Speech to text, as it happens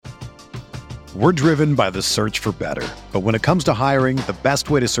We're driven by the search for better. But when it comes to hiring, the best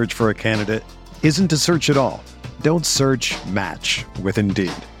way to search for a candidate isn't to search at all. Don't search, match with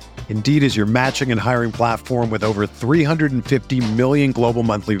Indeed. Indeed is your matching and hiring platform with over 350 million global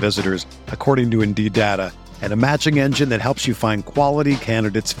monthly visitors, according to Indeed data, and a matching engine that helps you find quality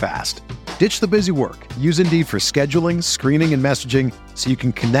candidates fast. Ditch the busy work. Use Indeed for scheduling, screening, and messaging so you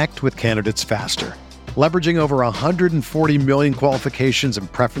can connect with candidates faster. Leveraging over 140 million qualifications and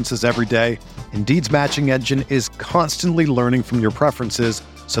preferences every day, Indeed's matching engine is constantly learning from your preferences,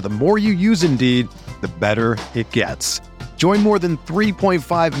 so the more you use Indeed, the better it gets. Join more than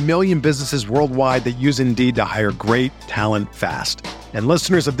 3.5 million businesses worldwide that use Indeed to hire great talent fast. And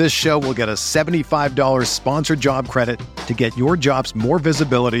listeners of this show will get a $75 sponsored job credit to get your jobs more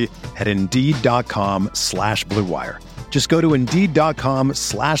visibility at Indeed.com/Blue Wire. Just go to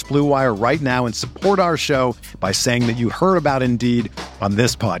Indeed.com/Blue Wire right now and support our show by saying that you heard about Indeed on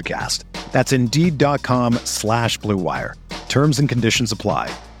this podcast. That's Indeed.com/Blue Wire. Terms and conditions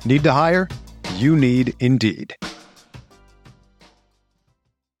apply. Need to hire? You need Indeed.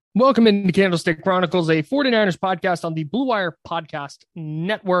 Welcome into Candlestick Chronicles, a 49ers podcast on the Blue Wire Podcast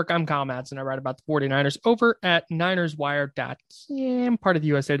Network. I'm Kyle Madsen. I write about the 49ers over at NinersWire.com, part of the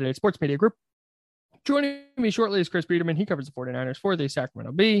USA Today Sports Media Group. Joining me shortly is Chris Biederman. He covers the 49ers for the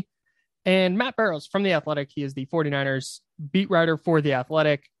Sacramento Bee. And Matt Barrows from The Athletic. He is the 49ers beat writer for The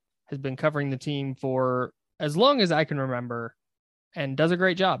Athletic, has been covering the team for as long as I can remember, and does a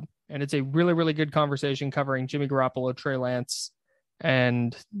great job. And it's a really, really good conversation covering Jimmy Garoppolo, Trey Lance,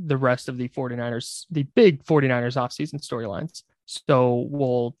 and the rest of the 49ers, the big 49ers offseason storylines. So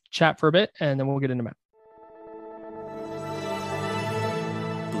we'll chat for a bit, and then we'll get into Matt.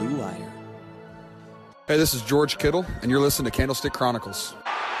 Blue Wire. Hey, this is George Kittle, and you're listening to Candlestick Chronicles.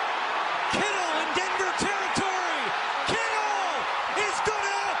 Kittle in Denver territory. Kittle is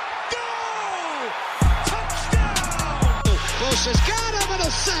gonna go! Touchdown! Close has got him, and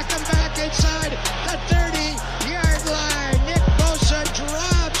a sack him back inside the 30-yard line. Nick Bosa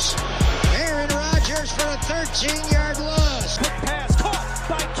drops Aaron Rodgers for a 13-yard loss. Quick pass caught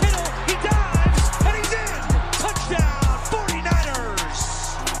by Kittle. He dives, and he's in. Touchdown, 49ers.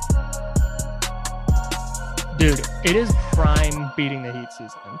 Dude, it is prime beating the Heat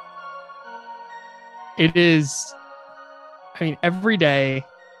season. It is, I mean, every day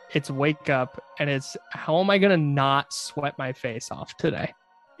it's wake up and it's, how am I going to not sweat my face off today?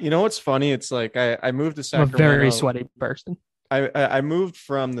 You know what's funny? It's like I moved to I'm a Sacramento. very sweaty person. I moved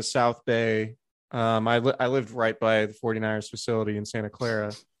from the South Bay. I lived right by the 49ers facility in Santa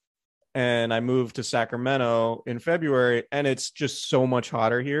Clara. And I moved to Sacramento in February, and it's just so much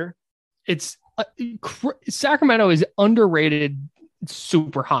hotter here. It's Sacramento is underrated,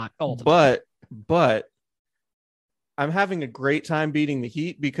 super hot all the time. But I'm having a great time beating the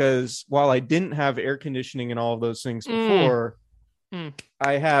heat because while I didn't have air conditioning and all of those things before,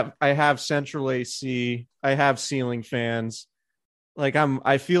 I have central AC, I have ceiling fans. Like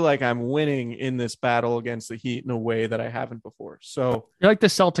I feel like I'm winning in this battle against the Heat in a way that I haven't before. So you're like the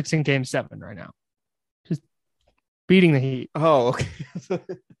Celtics in Game 7 right now, just beating the Heat. Oh, okay.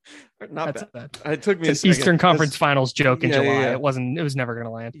 Not bad. It took me it's an Eastern Conference Finals joke in July. Yeah. It was never going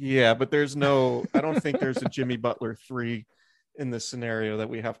to land. Yeah, but I don't think there's a Jimmy Butler 3 in this scenario that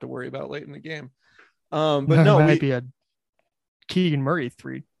we have to worry about late in the game. But no, it might be a Keegan Murray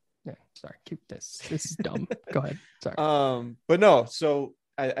 3. Yeah, sorry, keep this. This is dumb. Go ahead. Sorry. But no, so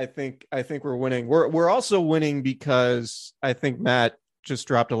I think we're winning. We're also winning because I think Matt just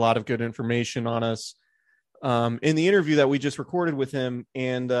dropped a lot of good information on us in the interview that we just recorded with him,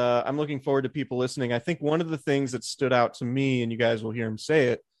 and I'm looking forward to people listening. I think one of the things that stood out to me, and you guys will hear him say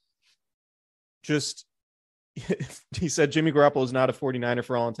it, just he said Jimmy Garoppolo is not a 49er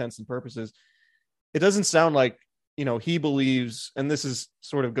for all intents and purposes. It doesn't sound like, he believes, and this is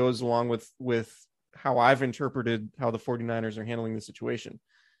sort of goes along with how I've interpreted how the 49ers are handling the situation.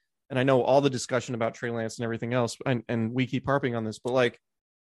 And I know all the discussion about Trey Lance and everything else, and we keep harping on this, but like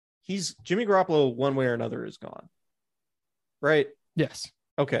Jimmy Garoppolo one way or another is gone. Right? Yes.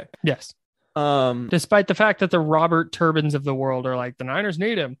 Okay. Yes. Despite the fact that the Robert Turbins of the world are like, the Niners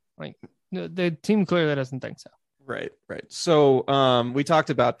need him. Like the team clearly doesn't think so. Right. So we talked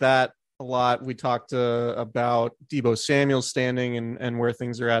about that a lot. We talked about Deebo Samuel's standing and where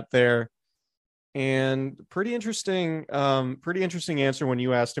things are at there. And pretty interesting answer when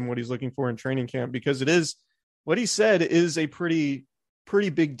you asked him what he's looking for in training camp, because it is what he said is a pretty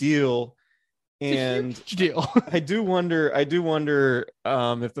big deal. And huge deal. I do wonder if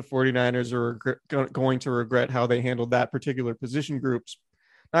the 49ers are going to regret how they handled that particular position groups.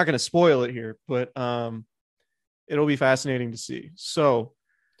 Not going to spoil it here, but it'll be fascinating to see. So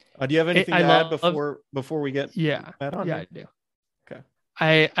Do you have anything to add before we get Matt on? Yeah, I do. Okay.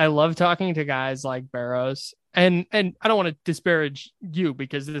 I love talking to guys like Barrows, and I don't want to disparage you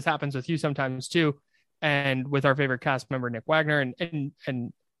because this happens with you sometimes too, and with our favorite cast member Nick Wagner,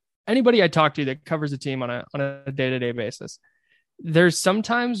 and anybody I talk to that covers the team on a day-to-day basis. There's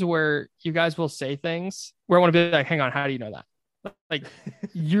sometimes where you guys will say things where I want to be like, hang on, how do you know that? Like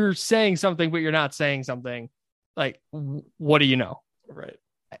you're saying something, but you're not saying something. Like, what do you know? Right.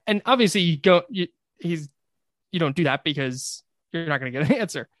 And obviously you don't do that because you're not going to get an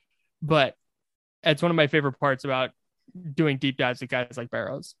answer. But it's one of my favorite parts about doing deep dives with guys like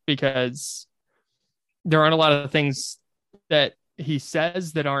Barrows, because there aren't a lot of things that he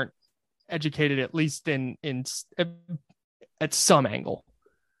says that aren't educated, at least in at some angle.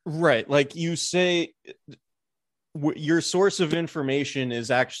 Right. Like you say, your source of information is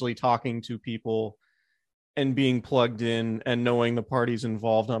actually talking to people and being plugged in and knowing the parties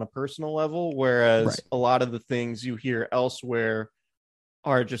involved on a personal level. Whereas a lot of the things you hear elsewhere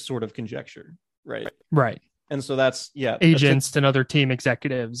are just sort of conjecture. Right. Right. And so that's, agents and other team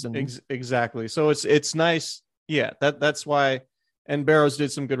executives. And exactly. So it's nice. Yeah. That's why. And Barrows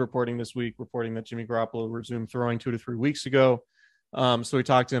did some good reporting this week, reporting that Jimmy Garoppolo resumed throwing 2 to 3 weeks ago. So we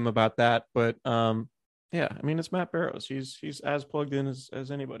talked to him about that, but yeah, I mean, it's Matt Barrows. He's as plugged in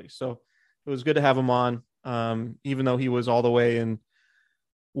as anybody. So it was good to have him on, even though he was all the way in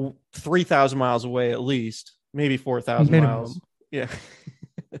 3,000 miles away, at least, maybe 4,000 miles. Yeah.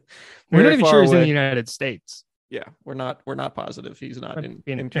 We're not even sure he's in the United States. Yeah, we're not positive he's not in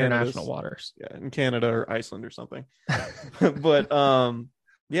international waters. Yeah, in Canada or Iceland or something. But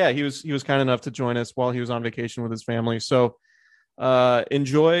yeah, he was kind enough to join us while he was on vacation with his family. So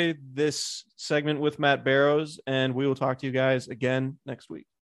enjoy this segment with Matt Barrows, and we will talk to you guys again next week.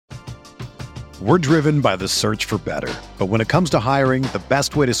 We're driven by the search for better, but when it comes to hiring, the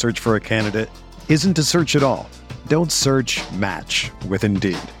best way to search for a candidate isn't to search at all. Don't search, match with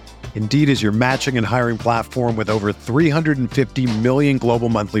Indeed. Indeed is your matching and hiring platform with over 350 million global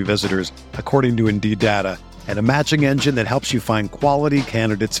monthly visitors, according to Indeed data, and a matching engine that helps you find quality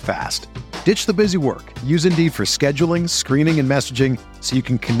candidates fast. Ditch the busy work. Use Indeed for scheduling, screening, and messaging so you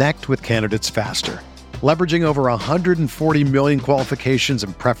can connect with candidates faster. Leveraging over 140 million qualifications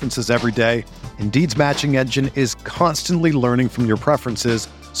and preferences every day, Indeed's matching engine is constantly learning from your preferences,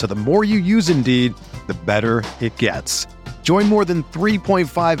 so the more you use Indeed, the better it gets. Join more than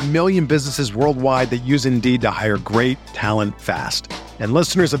 3.5 million businesses worldwide that use Indeed to hire great talent fast. And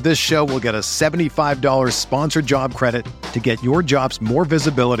listeners of this show will get a $75 sponsored job credit to get your jobs more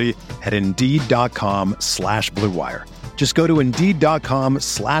visibility at Indeed.com/Blue Wire. Just go to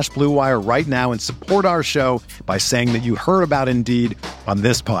Indeed.com/Blue Wire right now and support our show by saying that you heard about Indeed on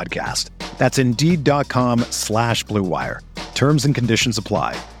this podcast. That's Indeed.com/Blue Wire. Terms and conditions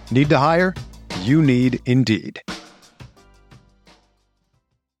apply. Need to hire? You need Indeed.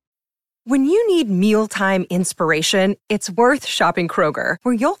 When you need mealtime inspiration, it's worth shopping Kroger,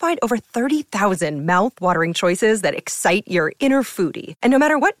 where you'll find over 30,000 mouth-watering choices that excite your inner foodie. And no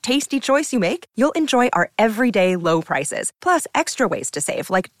matter what tasty choice you make, you'll enjoy our everyday low prices, plus extra ways to save,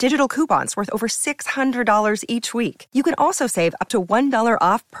 like digital coupons worth over $600 each week. You can also save up to $1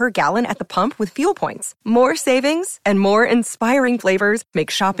 off per gallon at the pump with fuel points. More savings and more inspiring flavors make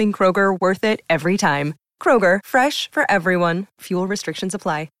shopping Kroger worth it every time. Kroger, fresh for everyone. Fuel restrictions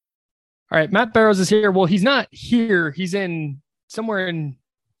apply. All right, Matt Barrows is here. Well, he's not here. He's in somewhere in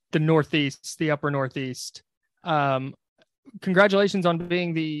the Northeast, the upper Northeast. Congratulations on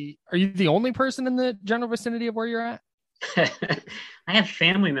being are you the only person in the general vicinity of where you're at? I have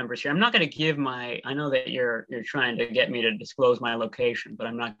family members here. I'm not going to give I know that you're trying to get me to disclose my location, but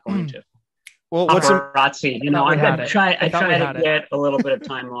I'm not going to. Well, paparazzi, I try to get a little bit of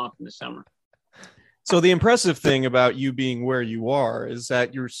time off in the summer. So the impressive thing about you being where you are is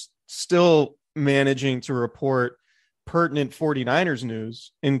that you're still managing to report pertinent 49ers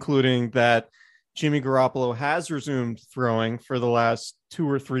news, including that Jimmy Garoppolo has resumed throwing for the last 2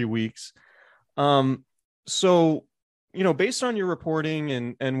 or 3 weeks. So, based on your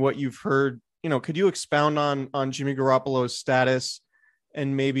reporting and what you've heard, could you expound on Jimmy Garoppolo's status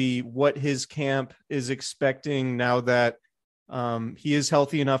and maybe what his camp is expecting now that he is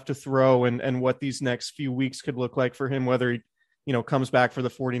healthy enough to throw, and what these next few weeks could look like for him, whether he comes back for the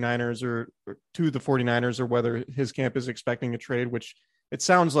 49ers or to the 49ers, or whether his camp is expecting a trade, which it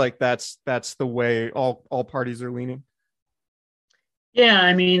sounds like that's the way all parties are leaning. Yeah,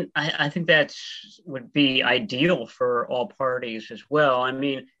 I mean, I think that would be ideal for all parties as well. I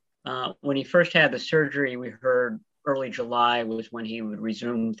mean, when he first had the surgery, we heard early July was when he would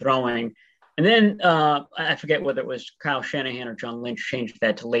resume throwing. And then I forget whether it was Kyle Shanahan or John Lynch changed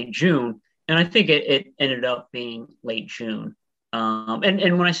that to late June. And I think it ended up being late June.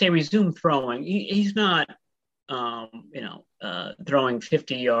 And when I say resume throwing, he's not, throwing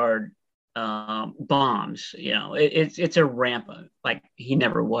 50-yard bombs. It's a ramp up. Like he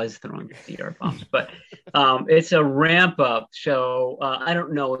never was throwing 50-yard bombs, but it's a ramp up. So I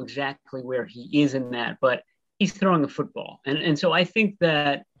don't know exactly where he is in that, but he's throwing a football. And so I think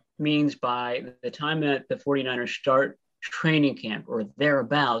that means by the time that the 49ers start training camp or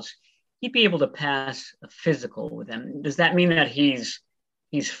thereabouts, he'd be able to pass a physical with them. Does that mean that he's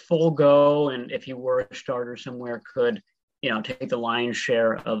full go, and if he were a starter somewhere could take the lion's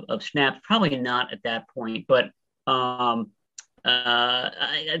share of snaps? Probably not at that point, but that's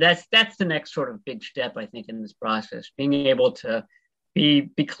the next sort of big step, I think, in this process, being able to be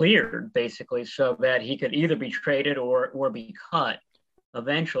cleared basically, so that he could either be traded or be cut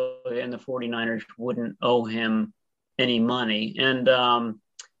eventually, and the 49ers wouldn't owe him any money. And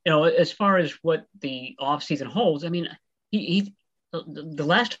as far as what the offseason holds, I mean, he the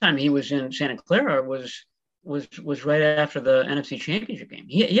last time he was in Santa Clara was right after the NFC Championship game.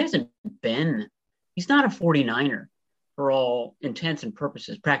 He hasn't been. He's not a 49er for all intents and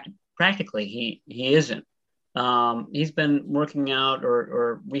purposes. Practically, he isn't. He's been working out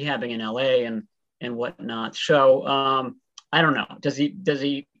or rehabbing in LA and whatnot. So I don't know.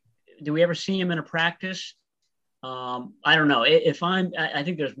 Do we ever see him in a practice? I don't know. I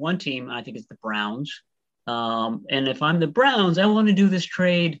think there's one team, I think it's the Browns. And if I'm the Browns, I want to do this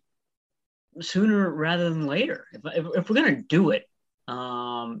trade sooner rather than later. If we're going to do it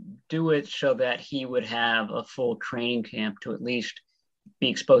so that he would have a full training camp to at least be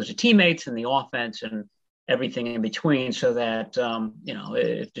exposed to teammates and the offense and everything in between, so that,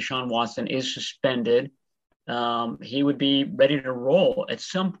 if Deshaun Watson is suspended, he would be ready to roll at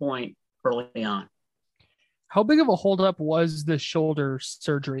some point early on. How big of a holdup was the shoulder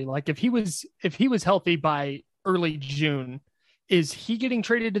surgery? Like if he was healthy by early June, is he getting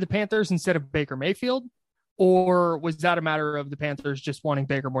traded to the Panthers instead of Baker Mayfield? Or was that a matter of the Panthers just wanting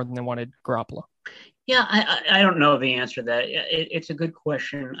Baker more than they wanted Garoppolo? Yeah, I don't know the answer to that. It's a good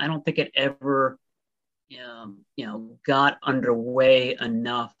question. I don't think it ever, got underway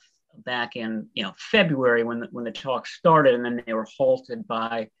enough back in, February when the talk started, and then they were halted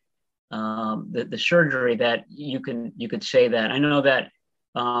by the surgery, that you could say that. I know that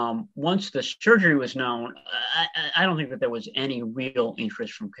once the surgery was known, I don't think that there was any real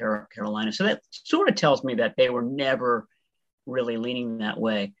interest from Carolina. So that sort of tells me that they were never really leaning that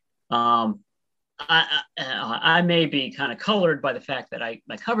way. I may be kind of colored by the fact that I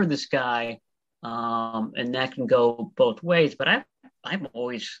covered this guy, and that can go both ways. But I've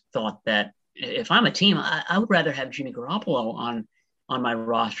always thought that if I'm a team, I would rather have Jimmy Garoppolo on my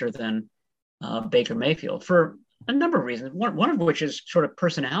roster than Baker Mayfield for a number of reasons. One of which is sort of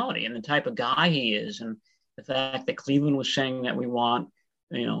personality and the type of guy he is, and the fact that Cleveland was saying that we want,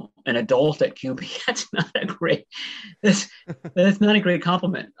 an adult at QB. That's not a great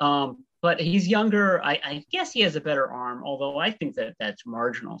compliment. But he's younger. I guess he has a better arm, although I think that that's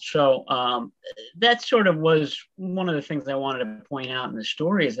marginal. So that sort of was one of the things I wanted to point out in the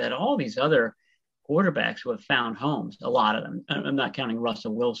story, is that all these other quarterbacks who have found homes, a lot of them, I'm not counting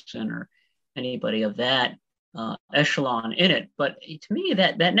Russell Wilson or anybody of that echelon in it. But to me,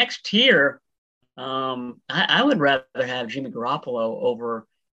 that next tier, I would rather have Jimmy Garoppolo over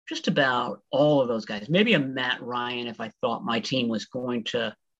just about all of those guys. Maybe a Matt Ryan if I thought my team was going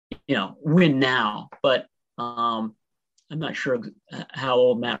to, win now. But I'm not sure how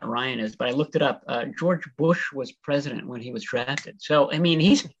old Matt Ryan is, but I looked it up. George Bush was president when he was drafted. So, I mean,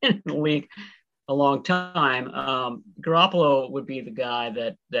 he's been in the league a long time. Garoppolo would be the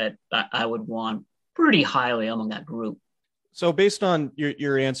guy that I would want pretty highly among that group. So based on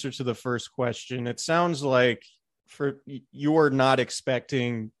your answer to the first question, it sounds like you're not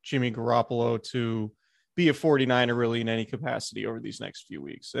expecting Jimmy Garoppolo to be a 49er really in any capacity over these next few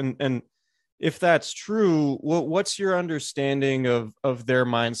weeks. And if that's true, what's your understanding of their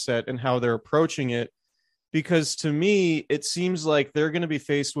mindset and how they're approaching it? Because to me, it seems like they're going to be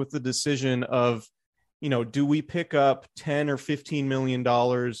faced with the decision of, do we pick up $10 or $15 million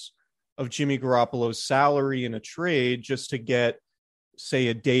of Jimmy Garoppolo's salary in a trade just to get, say,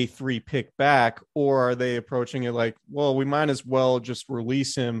 a day 3 pick back? Or are they approaching it like, well, we might as well just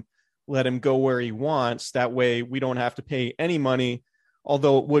release him, let him go where he wants. That way we don't have to pay any money,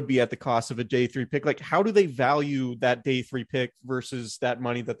 although it would be at the cost of a day 3 pick. Like, how do they value that day 3 pick versus that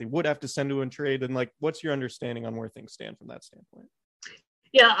money that they would have to send to a trade? And like, what's your understanding on where things stand from that standpoint?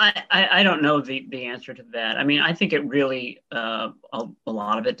 Yeah, I don't know the answer to that. I mean, I think it really a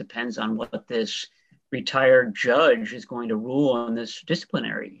lot of it depends on what this retired judge is going to rule in this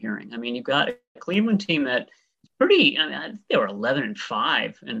disciplinary hearing. I mean, you've got a Cleveland team that pretty. I mean, I think they were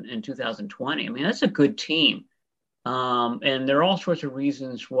 11-5 in 2020. I mean, that's a good team. And there are all sorts of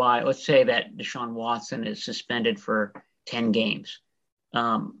reasons why. Let's say that Deshaun Watson is suspended for 10 games.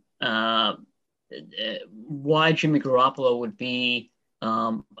 Why Jimmy Garoppolo would be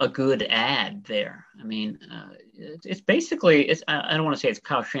a good ad there. I mean, it's basically, I don't want to say it's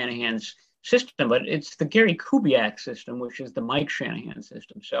Kyle Shanahan's system, but it's the Gary Kubiak system, which is the Mike Shanahan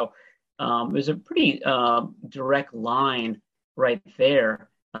system. So there's a pretty direct line right there.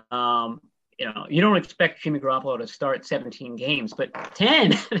 You don't expect Jimmy Garoppolo to start 17 games, but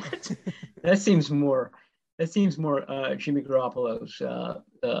 10, that seems more Jimmy Garoppolo's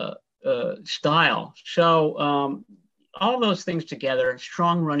style. So all those things together,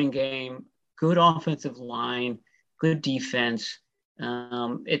 strong running game, good offensive line, good defense.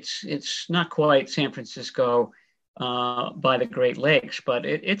 It's not quite San Francisco by the Great Lakes, but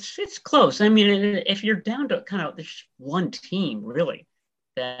it's close. I mean, if you're down to kind of this one team, really,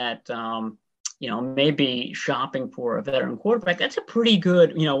 that maybe shopping for a veteran quarterback, that's a pretty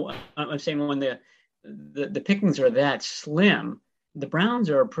good. I'm saying when the pickings are that slim, the Browns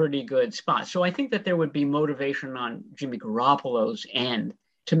are a pretty good spot. So I think that there would be motivation on Jimmy Garoppolo's end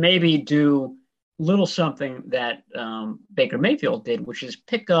to maybe do little something that Baker Mayfield did, which is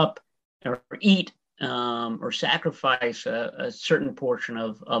pick up or eat or sacrifice a certain portion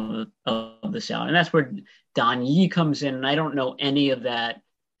of the salary. And that's where Don Yee comes in. And I don't know any of that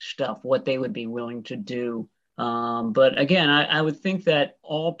stuff, what they would be willing to do. But again, I would think that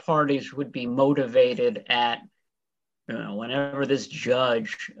all parties would be motivated at whenever this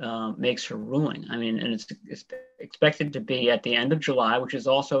judge makes her ruling. I mean, and it's expected to be at the end of July, which is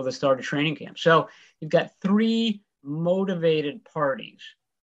also the start of training camp. So you've got three motivated parties,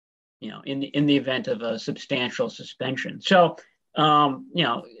 in the event of a substantial suspension. So,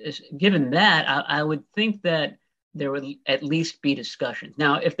 given that, I would think that there would at least be discussions.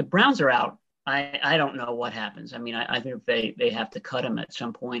 Now, if the Browns are out, I don't know what happens. I mean, I think they have to cut him at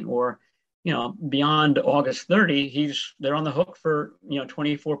some point, or beyond August 30, they're on the hook for,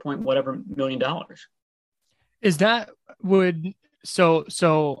 24 point whatever million dollars. Is that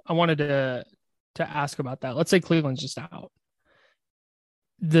so I wanted to ask about that. Let's say Cleveland's just out.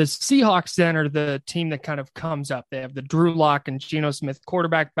 The Seahawks then are the team that kind of comes up. They have the Drew Lock and Geno Smith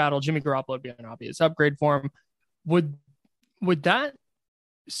quarterback battle. Jimmy Garoppolo would be an obvious upgrade for him. Would that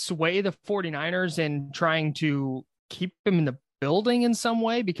sway the 49ers in trying to keep him in the building in some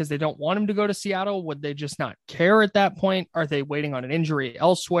way because they don't want him to go to Seattle? Would they just not care at that point? Are they waiting on an injury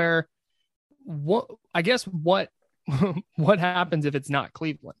elsewhere? What happens if it's not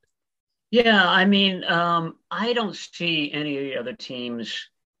Cleveland? Yeah, I mean, I don't see any other teams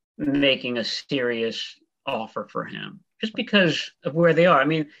making a serious offer for him just because of where they are. I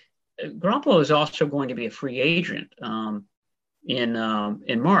mean, Garoppolo is also going to be a free agent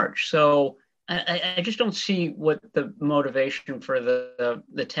in March, so I just don't see what the motivation for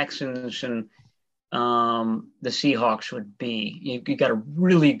the Texans and the Seahawks would be. You got a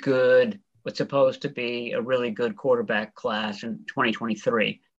really good, what's supposed to be a really good quarterback class in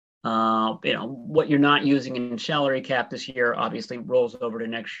 2023. What you're not using in salary cap this year obviously rolls over to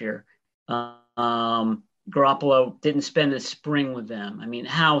next year. Garoppolo didn't spend the spring with them. I mean,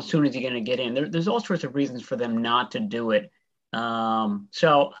 how soon is he going to get in? There's all sorts of reasons for them not to do it.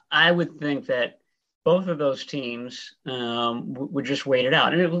 So I would think that both of those teams would just wait it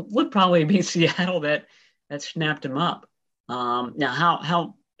out. And it would probably be Seattle that snapped him up. Now,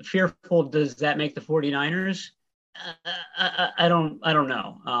 how fearful does that make the 49ers? I don't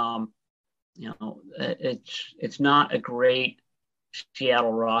know. It's not a great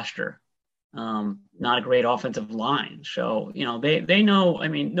Seattle roster. Not a great offensive line. So, they know, I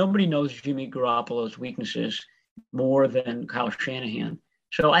mean, nobody knows Jimmy Garoppolo's weaknesses more than Kyle Shanahan.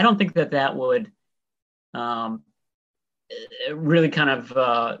 So I don't think that would really kind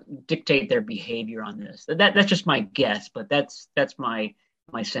of dictate their behavior on this. That's just my guess, but that's my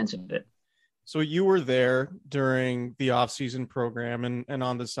sense of it. So you were there during the off-season program and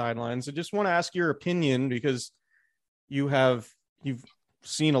on the sidelines. I just want to ask your opinion because you've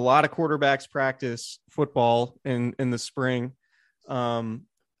seen a lot of quarterbacks practice football in the spring. What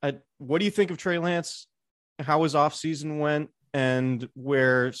do you think of Trey Lance? How his off-season went and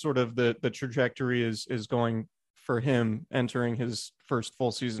where sort of the trajectory is going for him entering his first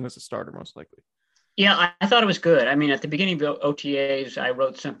full season as a starter, most likely? Yeah, I thought it was good. I mean, at the beginning of OTAs, I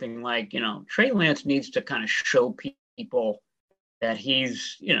wrote something like, Trey Lance needs to kind of show people that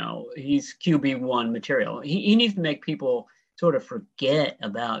he's QB1 material. He needs to make people sort of forget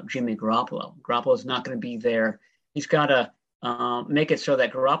about Jimmy Garoppolo. Garoppolo's not going to be there. He's got to make it so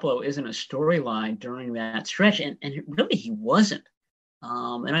that Garoppolo isn't a storyline during that stretch. And really, he wasn't.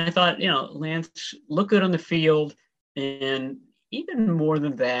 And I thought, Lance looked good on the field. And even more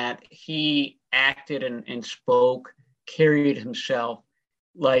than that, he acted and spoke, carried himself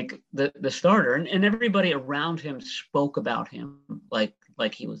like the starter. And everybody around him spoke about him like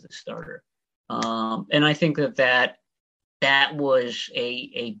he was the starter. And I think that was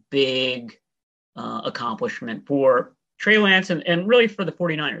a big accomplishment for Trey Lance and really for the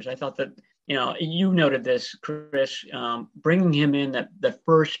 49ers. I thought that, you noted this, Chris, bringing him in the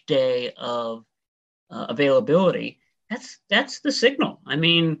first day of availability, that's the signal. I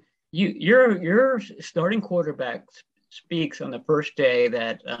mean, your starting quarterback speaks on the first day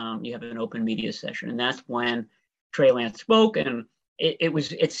that you have an open media session. And that's when Trey Lance spoke, and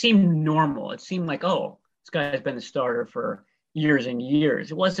it seemed normal. It seemed like, oh, this guy's been the starter for years and years.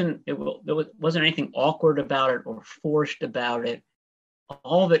 There wasn't anything awkward about it or forced about it.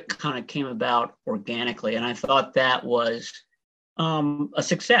 All of it kind of came about organically. And I thought that was a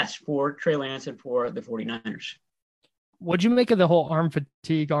success for Trey Lance and for the 49ers. What'd you make of the whole arm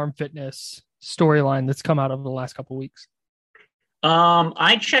fatigue, arm fitness storyline that's come out over the last couple of weeks?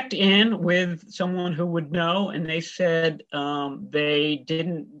 I checked in with someone who would know, and they said they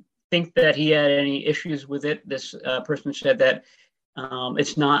didn't think that he had any issues with it. This person said that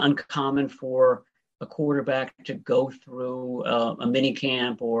it's not uncommon for a quarterback to go through a mini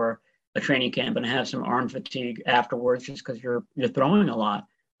camp or a training camp and have some arm fatigue afterwards, just because you're throwing a lot.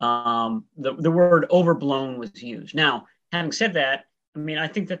 The word overblown was used. Now, having said that, I mean, I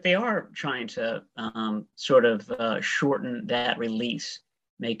think that they are trying to sort of shorten that release,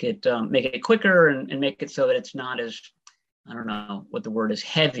 make it quicker and make it so that it's not as, I don't know what the word is,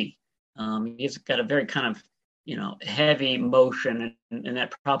 heavy. He's got a very kind of, heavy motion, and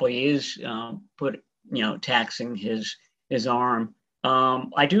that probably is taxing his arm.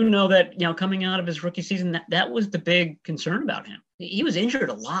 I do know that, coming out of his rookie season, that was the big concern about him. He was injured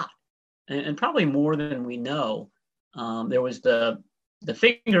a lot, and probably more than we know. There was the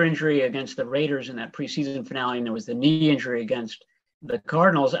finger injury against the Raiders in that preseason finale, and there was the knee injury against the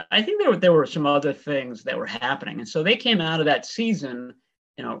Cardinals. I think there were some other things that were happening. And so they came out of that season,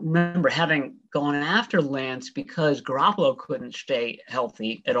 remember having gone after Lance because Garoppolo couldn't stay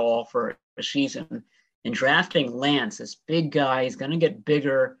healthy at all for a season, and drafting Lance, this big guy. He's going to get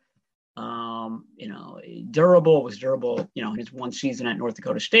bigger, durable, in his one season at North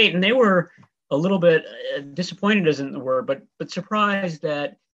Dakota State. And they were a little bit disappointed isn't the word, but surprised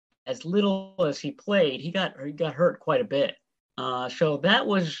that as little as he played, he got hurt quite a bit. So that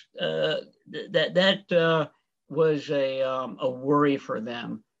was was a worry for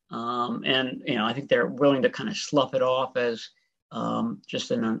them. And I think they're willing to kind of slough it off as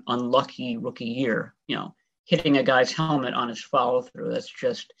just an unlucky rookie year. Hitting a guy's helmet on his follow through. That's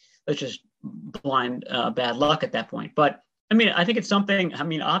just blind bad luck at that point. But I mean, I think it's something. I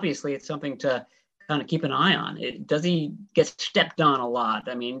mean, obviously, it's something to kind of keep an eye on. Does he get stepped on a lot?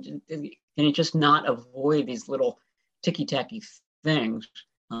 I mean, can he just not avoid these little ticky-tacky things?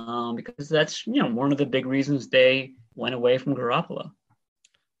 Because that's one of the big reasons they went away from Garoppolo.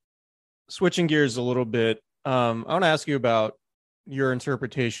 Switching gears a little bit, I want to ask you about your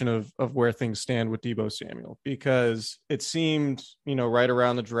interpretation of where things stand with Deebo Samuel, because it seemed, right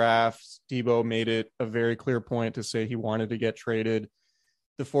around the draft, Deebo made it a very clear point to say he wanted to get traded.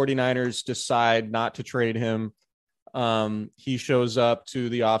 The 49ers decide not to trade him. He shows up to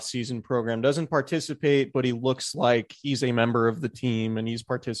the offseason program, doesn't participate, but he looks like he's a member of the team and he's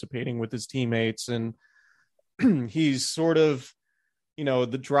participating with his teammates. And he's sort of,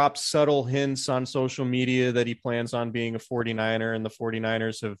 the drop subtle hints on social media that he plans on being a 49er, and the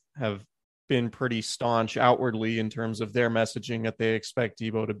 49ers have been pretty staunch outwardly in terms of their messaging that they expect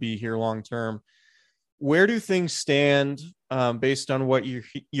Deebo to be here long term. Where do things stand based on what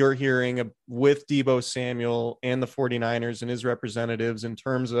you're hearing with Deebo Samuel and the 49ers and his representatives in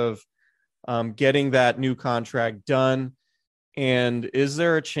terms of getting that new contract done? And is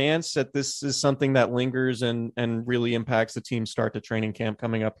there a chance that this is something that lingers and really impacts the team's start to training camp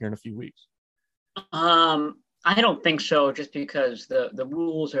coming up here in a few weeks? I don't think so, just because the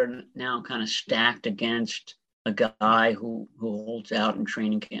rules are now kind of stacked against a guy who holds out in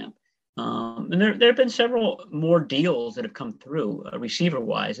training camp. And there have been several more deals that have come through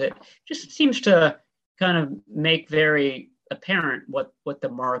receiver-wise. It just seems to kind of make very apparent what the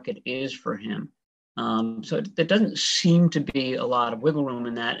market is for him. So there doesn't seem to be a lot of wiggle room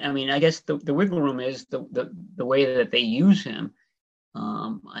in that. I mean, I guess the wiggle room is the way that they use him.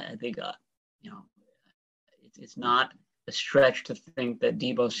 I think, it's not a stretch to think that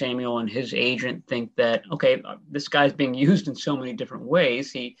Deebo Samuel and his agent think that, okay, this guy's being used in so many different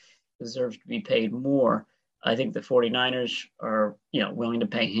ways. He deserves to be paid more. I think the 49ers are, willing to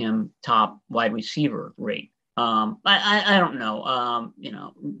pay him top wide receiver rate. I don't know.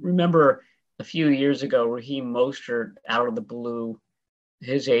 Remember a few years ago, Raheem Mostert, out of the blue,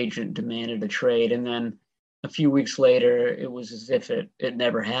 his agent demanded a trade, and then a few weeks later, it was as if it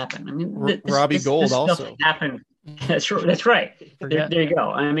never happened. I mean, Robbie Gould this also stuff happened. That's right. There you go.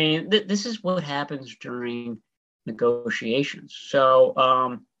 I mean, this is what happens during negotiations.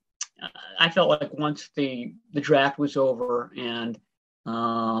 So I felt like once the draft was over and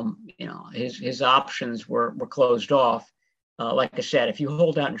his options were closed off. Like I said, if you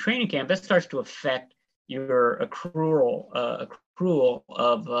hold out in training camp, that starts to affect your accrual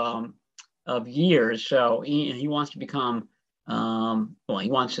of years. So he wants to become he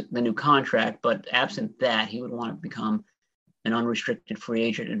wants the new contract, but absent that, he would want to become an unrestricted free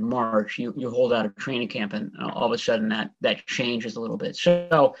agent in March. You hold out of training camp, and all of a sudden that changes a little bit.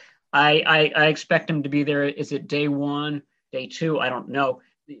 So I expect him to be there. Is it day one, day two? I don't know.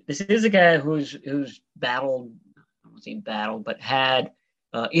 This is a guy who's battled, I won't say battled, but had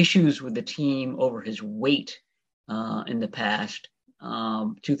issues with the team over his weight in the past.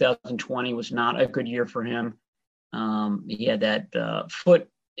 2020 was not a good year for him. He had that foot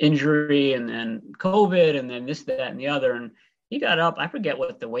injury and then COVID and then this, that, and the other. And he got up. I forget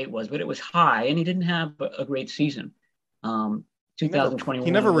what the weight was, but it was high, and he didn't have a great season. 2021.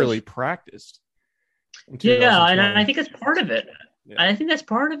 He never really practiced. Yeah, and I think that's part of it. Yeah. I think that's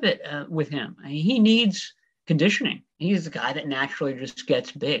part of it with him. I mean, he needs conditioning. He's a guy that naturally just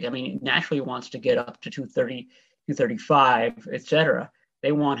gets big. I mean, naturally wants to get up to 230, 235, etc.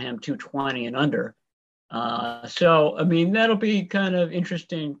 They want him 220 and under. So, I mean, that'll be kind of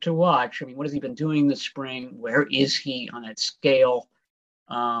interesting to watch. I mean, what has he been doing this spring? Where is he on that scale?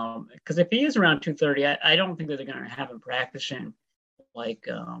 Because if he is around 230, I don't think that they're going to have him practicing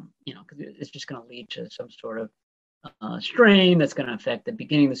because it's just going to lead to some sort of strain that's going to affect the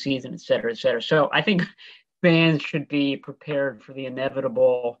beginning of the season, et cetera, et cetera. So I think fans should be prepared for the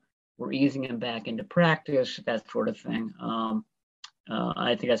inevitable. We're easing him back into practice, that sort of thing.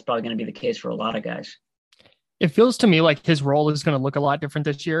 I think that's probably going to be the case for a lot of guys. It feels to me like his role is going to look a lot different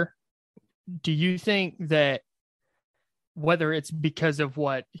this year. Do you think that whether it's because of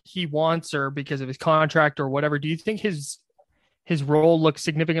what he wants or because of his contract or whatever, do you think his role looks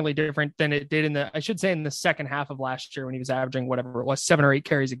significantly different than it did in the second half of last year when he was averaging whatever it was, 7 or 8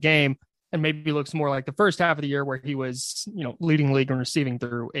 carries a game, and maybe looks more like the first half of the year where he was, leading the league and receiving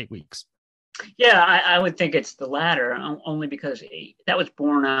through 8 weeks? Yeah, I would think it's the latter, only because that was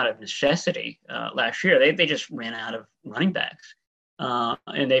born out of necessity last year. They just ran out of running backs,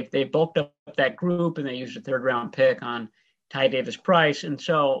 and they bulked up that group, and they used a 3rd round pick on Ty Davis Price, and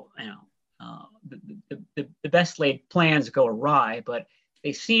so the best laid plans go awry, but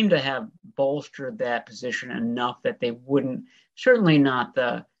they seem to have bolstered that position enough that they wouldn't, certainly not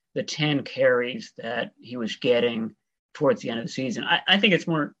the 10 carries that he was getting towards the end of the season. I think it's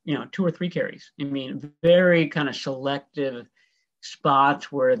more, 2 or 3 carries. I mean, very kind of selective spots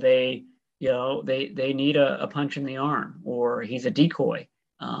where they need a punch in the arm, or he's a decoy,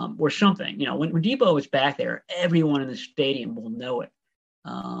 or something. When Deebo is back there, everyone in the stadium will know it,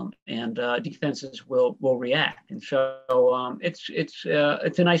 and defenses will react. And so it's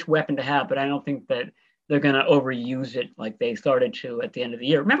a nice weapon to have, but I don't think that they're going to overuse it like they started to at the end of the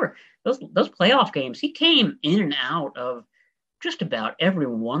year. Remember, those playoff games, he came in and out of just about every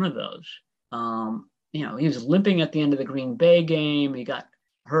one of those. He was limping at the end of the Green Bay game. He got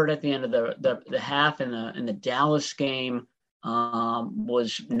hurt at the end of the half in the Dallas game.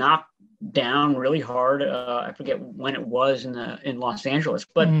 Was knocked down really hard. I forget when it was in Los Angeles,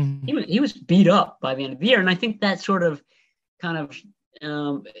 but he was beat up by the end of the year. And I think that sort of kind of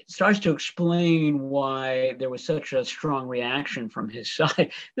starts to explain why there was such a strong reaction from his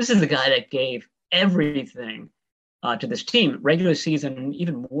side. This is the guy that gave everything to this team, regular season, and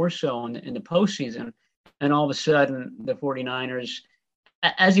even more so in the postseason. And all of a sudden, the 49ers,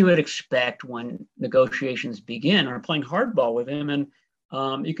 as you would expect when negotiations begin, are playing hardball with him.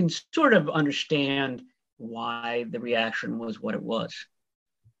 And you can sort of understand why the reaction was what it was.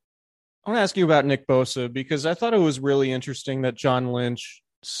 I want to ask you about Nick Bosa, because I thought it was really interesting that John Lynch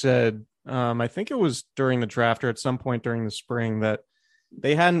said, I think it was during the draft or at some point during the spring, that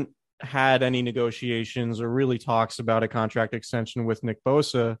they hadn't had any negotiations or really talks about a contract extension with Nick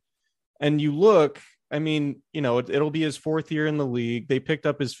Bosa. And you look, I mean, it'll be his 4th year in the league. They picked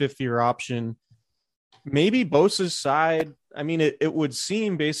up his 5th year option. Maybe Bosa's side I mean, it would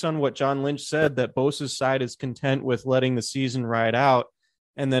seem based on what John Lynch said that Bosa's side is content with letting the season ride out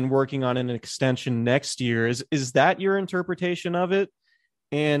and then working on an extension next year. Is that your interpretation of it?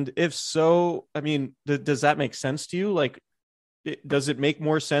 And if so, I mean, does that make sense to you? Like, does it make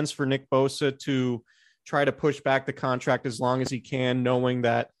more sense for Nick Bosa to try to push back the contract as long as he can, knowing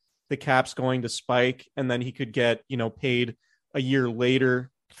that the cap's going to spike and then he could get, paid a year later,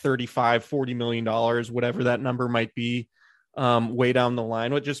 $35-40 million, whatever that number might be, way down the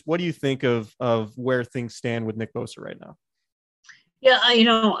line? What do you think of where things stand with Nick Bosa right now? Yeah,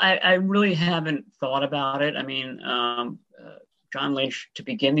 I really haven't thought about it. I mean, John Lynch, to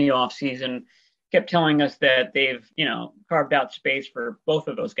begin the offseason, kept telling us that they've, carved out space for both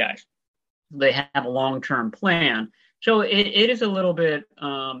of those guys. They have a long-term plan. So it is a little bit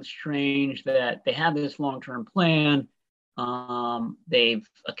strange that they have this long-term plan. They've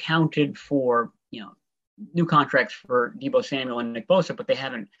accounted for, new contracts for Deebo Samuel and Nick Bosa, but they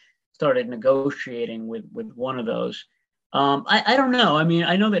haven't started negotiating with one of those. I don't know. I mean,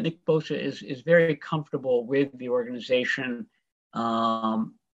 I know that Nick Bosa is very comfortable with the organization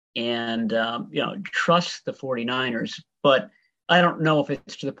and trusts the 49ers, but I don't know if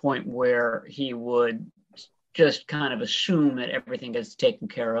it's to the point where he would just kind of assume that everything gets taken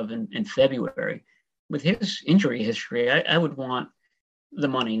care of in February. With his injury history, I would want the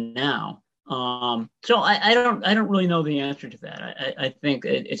money now. So I don't really know the answer to that. I think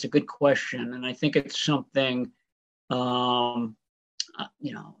it's a good question, and I think it's something, like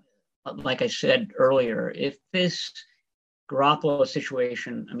I said earlier, if this Garoppolo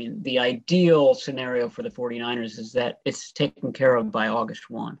situation, I mean, the ideal scenario for the 49ers is that it's taken care of by August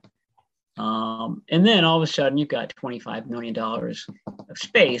 1. And then all of a sudden you've got $25 million of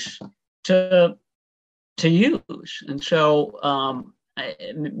space to use. And so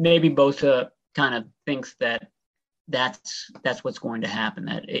maybe Bosa kind of thinks that that's what's going to happen,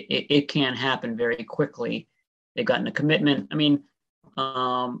 that it can happen very quickly. They've gotten a commitment. I mean,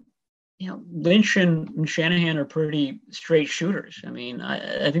 Lynch and Shanahan are pretty straight shooters. I mean,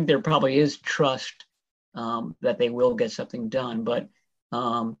 I think there probably is trust that they will get something done. But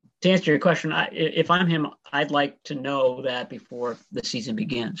to answer your question, if I'm him, I'd like to know that before the season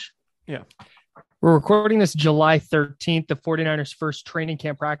begins. Yeah. We're recording this July 13th, the 49ers' first training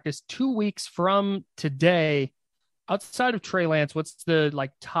camp practice 2 weeks from today. Outside of Trey Lance, what's the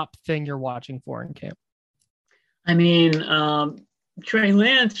top thing you're watching for in camp? I mean, Trey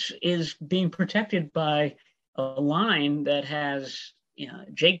Lance is being protected by a line that has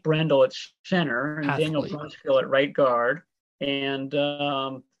Jake Brendel at center and Daniel Brunskill at right guard and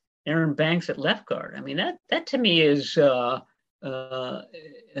Aaron Banks at left guard. I mean, that to me is a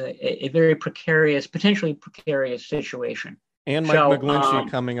very precarious, potentially precarious situation. And Mike McGlinchey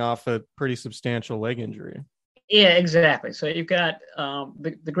coming off a pretty substantial leg injury. Yeah, exactly. So you've got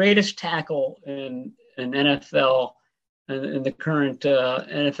the greatest tackle in NFL, in the current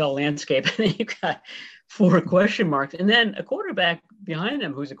NFL landscape. And then you've got 4 question marks. And then a quarterback behind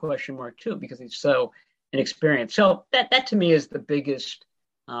them who's a question mark too, because he's so inexperienced. So that to me is the biggest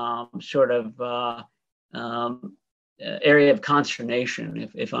area of consternation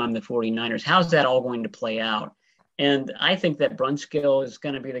if I'm the 49ers. How's that all going to play out? And I think that Brunskill is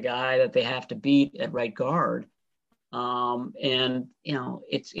going to be the guy that they have to beat at right guard.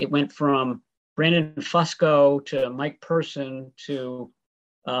 It went from Brandon Fusco to Mike Person to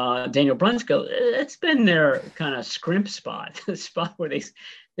Daniel Brunskill. It's been their kind of scrimp spot, the spot where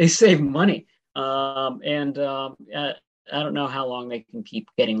they save money. I don't know how long they can keep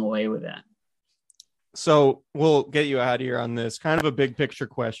getting away with that. So we'll get you out of here on this kind of a big picture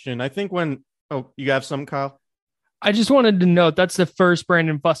question. I think you have some, Kyle? I just wanted to note that's the first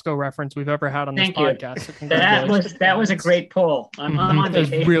Brandon Fusco reference we've ever had on this podcast. So that was a great pull. I'm on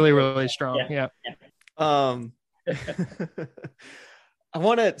vacation. It was really, really strong. Yeah. I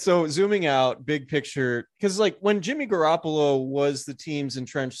want to, zooming out, big picture, because when Jimmy Garoppolo was the team's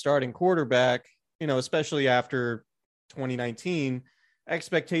entrenched starting quarterback, especially after 2019,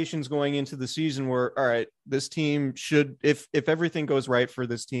 expectations going into the season were, all right, this team should, if everything goes right for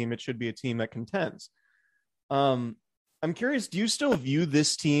this team, it should be a team that contends. I'm curious, do you still view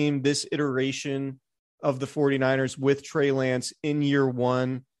this team, this iteration of the 49ers with Trey Lance in year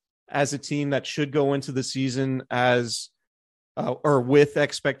one as a team that should go into the season as or with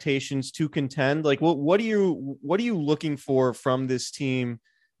expectations to contend? What are you looking for from this team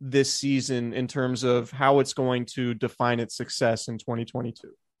this season in terms of how it's going to define its success in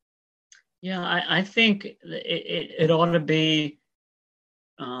 2022? Yeah, I think it ought to be,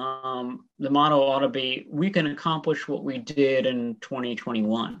 the motto ought to be, we can accomplish what we did in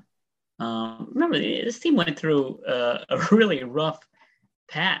 2021. Remember, this team went through a really rough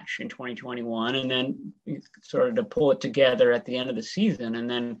patch in 2021, and then started to pull it together at the end of the season, and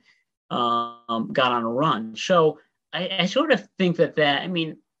then got on a run. So I sort of think that I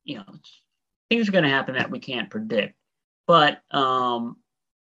mean, things are going to happen that we can't predict, but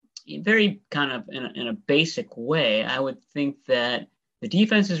very kind of in a basic way, I would think that the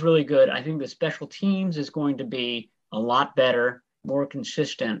defense is really good. I think the special teams is going to be a lot better, more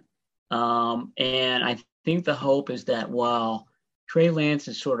consistent. And I think the hope is that while Trey Lance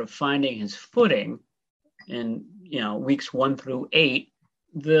is sort of finding his footing in, weeks 1 through 8,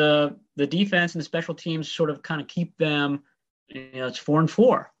 the defense and the special teams sort of kind of keep them, it's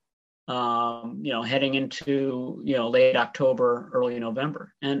 4-4, heading into, late October, early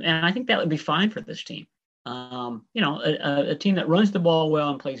November. And I think that would be fine for this team. A team that runs the ball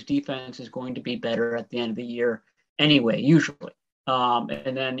well and plays defense is going to be better at the end of the year anyway, usually.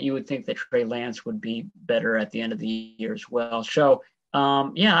 And then you would think that Trey Lance would be better at the end of the year as well. So,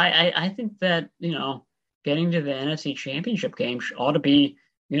 I think that, getting to the NFC Championship game ought to be,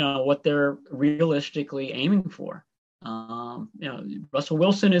 what they're realistically aiming for. Russell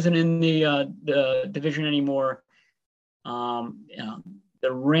Wilson isn't in the division anymore.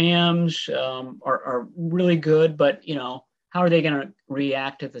 The Rams are really good, but, how are they going to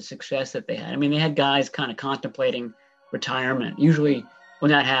react to the success that they had? I mean, they had guys kind of contemplating retirement. Usually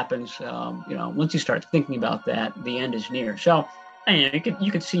when that happens, once you start thinking about that, the end is near. So,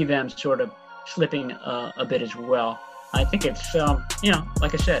 you could see them sort of slipping a bit as well. I think it's,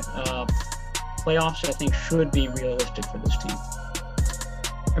 like I said, playoffs, I think, should be realistic for this team.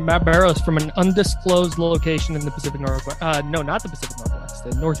 And Matt Barrows from an undisclosed location in the Pacific Northwest. No, not the Pacific Northwest,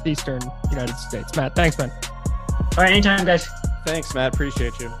 the northeastern United States. Matt, thanks, man. All right, anytime, guys. Thanks, Matt.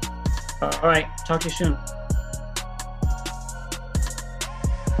 Appreciate you. All right, talk to you soon.